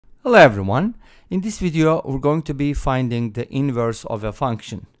Hello everyone. In this video we're going to be finding the inverse of a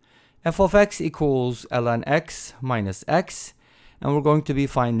function. F of x equals ln x minus x, and we're going to be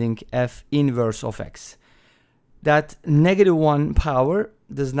finding f inverse of x. That -1 power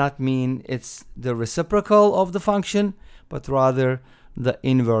does not mean it's the reciprocal of the function, but rather the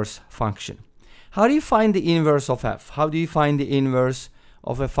inverse function. How do you find the inverse of f? How do you find the inverse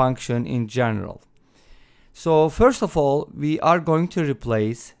of a function in general? So first of all, we are going to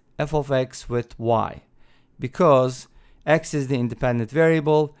replace f of x with y, because x is the independent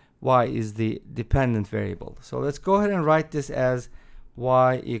variable, y is the dependent variable. So let's go ahead and write this as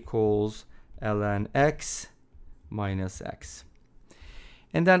y equals ln x minus x.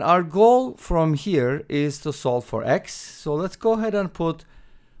 And then our goal from here is to solve for x. So let's go ahead and put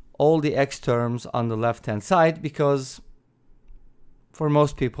all the x terms on the left hand side, because for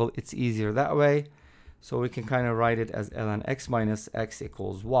most people it's easier that way. So we can kind of write it as ln x minus x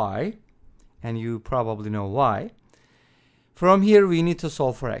equals y, and you probably know why. From here we need to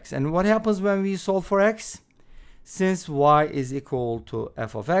solve for x. And what happens when we solve for x? Since y is equal to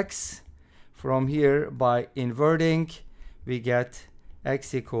f of x, from here by inverting we get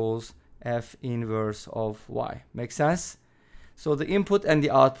x equals f inverse of y. Make sense? So the input and the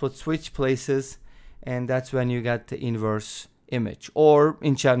output switch places, and that's when you get the inverse image, or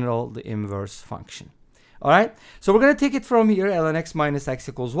in general the inverse function. Alright, so we're going to take it from here, ln x minus x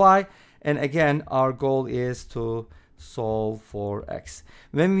equals y, and again our goal is to solve for x.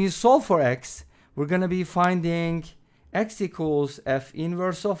 When we solve for x, we're going to be finding x equals f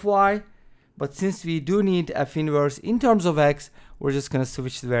inverse of y, but since we do need f inverse in terms of x, we're just going to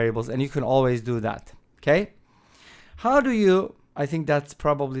switch the variables, and you can always do that. Okay, how do you, I think that's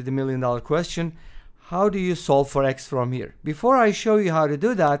probably the $1,000,000 question, how do you solve for x from here? Before I show you how to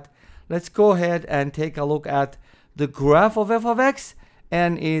do that, let's go ahead and take a look at the graph of f of x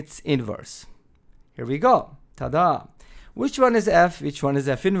and its inverse. Here we go. Ta-da! Which one is f? Which one is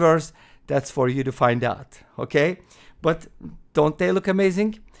f inverse? That's for you to find out. Okay? But don't they look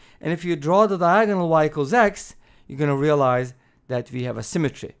amazing? And if you draw the diagonal y equals x, you're going to realize that we have a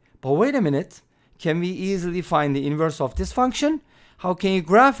symmetry. But wait a minute. Can we easily find the inverse of this function? How can you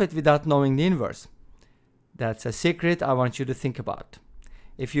graph it without knowing the inverse? That's a secret I want you to think about.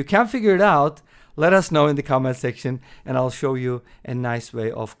 If you can't figure it out, let us know in the comment section, and I'll show you a nice way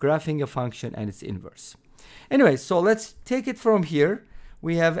of graphing a function and its inverse. Anyway, so let's take it from here.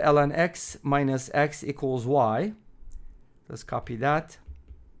 We have ln x minus x equals y. Let's copy that.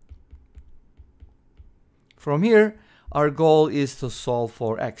 From here, our goal is to solve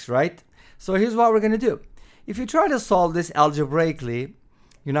for x, right? So here's what we're going to do. If you try to solve this algebraically,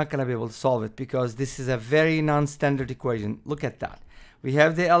 you're not going to be able to solve it, because this is a very non-standard equation. Look at that. We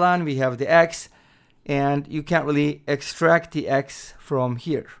have the ln, we have the x, and you can't really extract the x from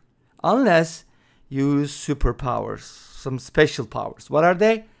here unless you use superpowers, some special powers. What are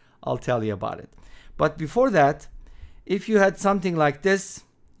they? I'll tell you about it. But before that, if you had something like this,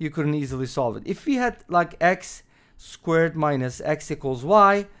 you couldn't easily solve it. If we had like x squared minus x equals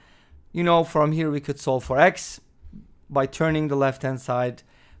y, you know, from here we could solve for x by turning the left hand side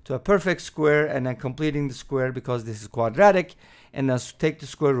to a perfect square and then completing the square, because this is quadratic, and then take the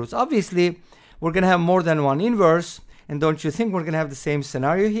square roots. Obviously, we're going to have more than one inverse, and don't you think we're going to have the same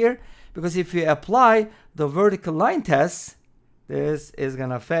scenario here? Because if you apply the vertical line test, this is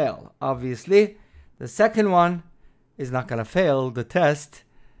going to fail. Obviously, the second one is not going to fail the test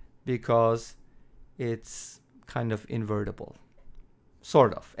because it's kind of invertible.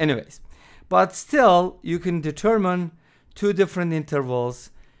 Sort of. Anyways, but still, you can determine two different intervals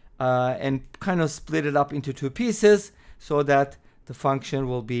and kind of split it up into two pieces so that the function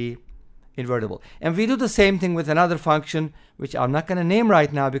will be invertible. And we do the same thing with another function, which I'm not going to name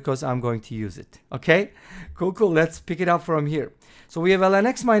right now because I'm going to use it. Okay? Cool, cool. Let's pick it up from here. So we have ln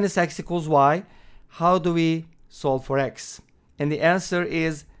x minus x equals y. How do we solve for x? And the answer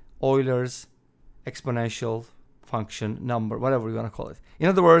is Euler's exponential function number, whatever you want to call it. In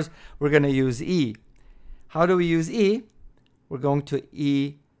other words, we're going to use e. How do we use e? We're going to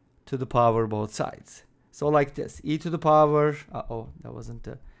e to the power both sides. So like this, e to the power, that wasn't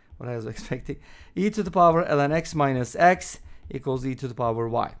what I was expecting. E to the power ln x minus x equals e to the power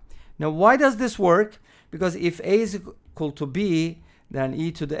y. Now, why does this work? Because if a is equal to b, then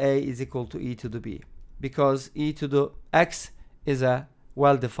e to the a is equal to e to the b, because e to the x is a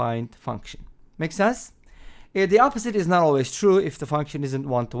well-defined function. Make sense? The opposite is not always true. If the function isn't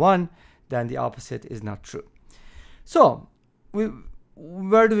one-to-one, then the opposite is not true. So,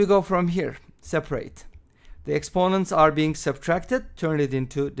 where do we go from here? Separate. The exponents are being subtracted, turn it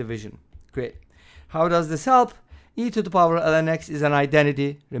into division. Great. How does this help? e to the power ln x is an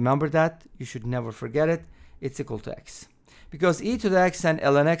identity. Remember that. You should never forget it. It's equal to x. Because e to the x and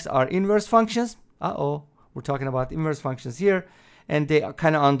ln x are inverse functions. We're talking about inverse functions here, and they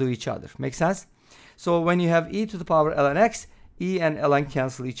kind of undo each other. Make sense? So when you have e to the power ln x, e and ln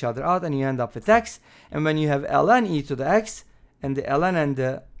cancel each other out, and you end up with x. And when you have ln e to the x, and the ln and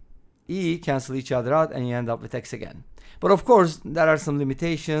the e cancel each other out, and you end up with x again. But of course, there are some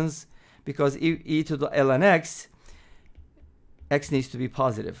limitations, because e to the ln x needs to be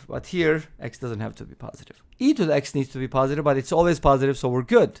positive. But here, x doesn't have to be positive. E to the x needs to be positive, but it's always positive, so we're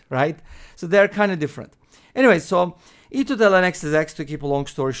good, right? So they're kind of different. Anyway, so e to the ln x is x, to keep a long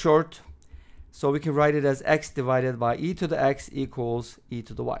story short. So we can write it as x divided by e to the x equals e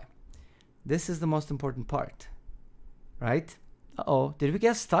to the y. This is the most important part, right? Did we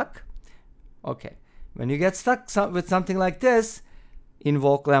get stuck? Okay. When you get stuck with something like this,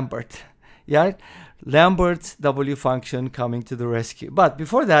 invoke Lambert. Yeah, Lambert's W function coming to the rescue. But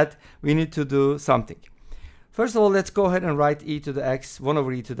before that, we need to do something. First of all, let's go ahead and write e to the x, 1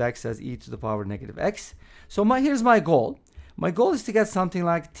 over e to the x as e to the power negative x. So here's my goal. My goal is to get something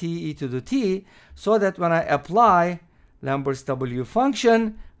like t e to the t, so that when I apply Lambert's W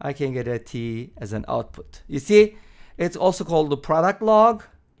function, I can get a t as an output. You see, it's also called the product log.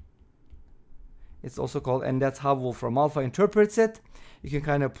 It's also called, and that's how Wolfram Alpha interprets it. You can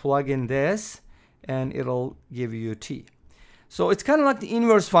kind of plug in this, and it'll give you t. So it's kind of like the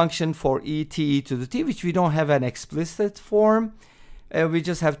inverse function for e to the t, which we don't have an explicit form. We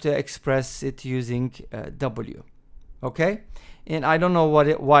just have to express it using w. Okay? And I don't know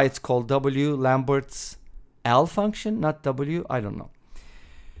why it's called w, Lambert's L function, not w. I don't know.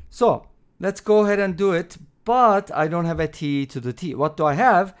 So let's go ahead and do it, but I don't have a t to the t. What do I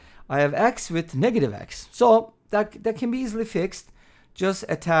have? I have x with negative x. So that can be easily fixed. Just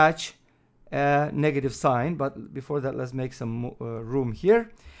attach a negative sign. But before that, let's make some room here.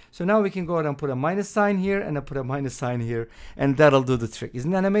 So now we can go ahead and put a minus sign here, and I put a minus sign here, and that'll do the trick.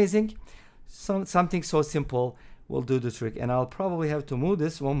 Isn't that amazing? Something so simple will do the trick. And I'll probably have to move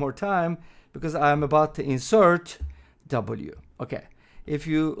this one more time, because I'm about to insert w. Okay. If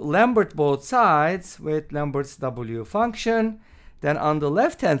you Lambert both sides with Lambert's W function, then on the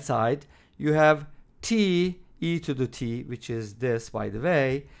left-hand side, you have t e to the t, which is this, by the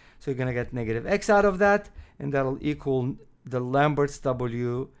way. So you're going to get negative x out of that, and that'll equal the Lambert's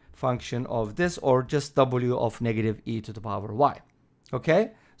W function of this, or just w of negative e to the power y.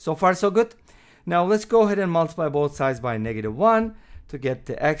 Okay? So far, so good. Now, let's go ahead and multiply both sides by -1 to get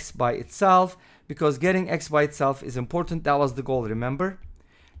the x by itself, because getting x by itself is important. That was the goal, remember?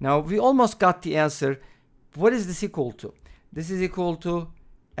 Now, we almost got the answer. What is this equal to? This is equal to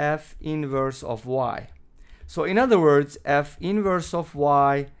f inverse of y. So in other words, f inverse of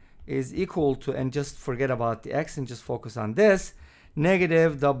y is equal to, and just forget about the x and just focus on this,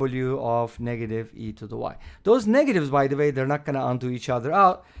 negative w of negative e to the y. Those negatives, by the way, they're not going to undo each other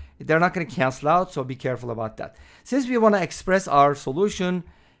out. They're not going to cancel out, so be careful about that. Since we want to express our solution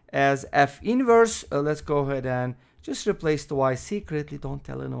as f inverse, let's go ahead and just replace the y secretly. Don't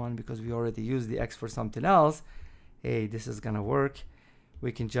tell anyone, because we already used the x for something else. Hey, this is going to work.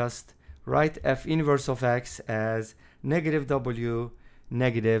 We can just write f inverse of x as negative w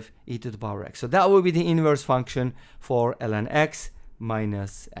negative e to the power x. So that will be the inverse function for ln x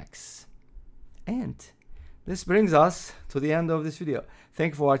minus x. And this brings us to the end of this video.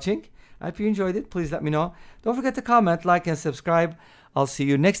 Thank you for watching. I hope you enjoyed it. Please let me know. Don't forget to comment, like, and subscribe. I'll see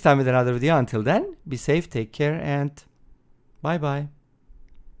you next time with another video. Until then, be safe, take care, and bye-bye.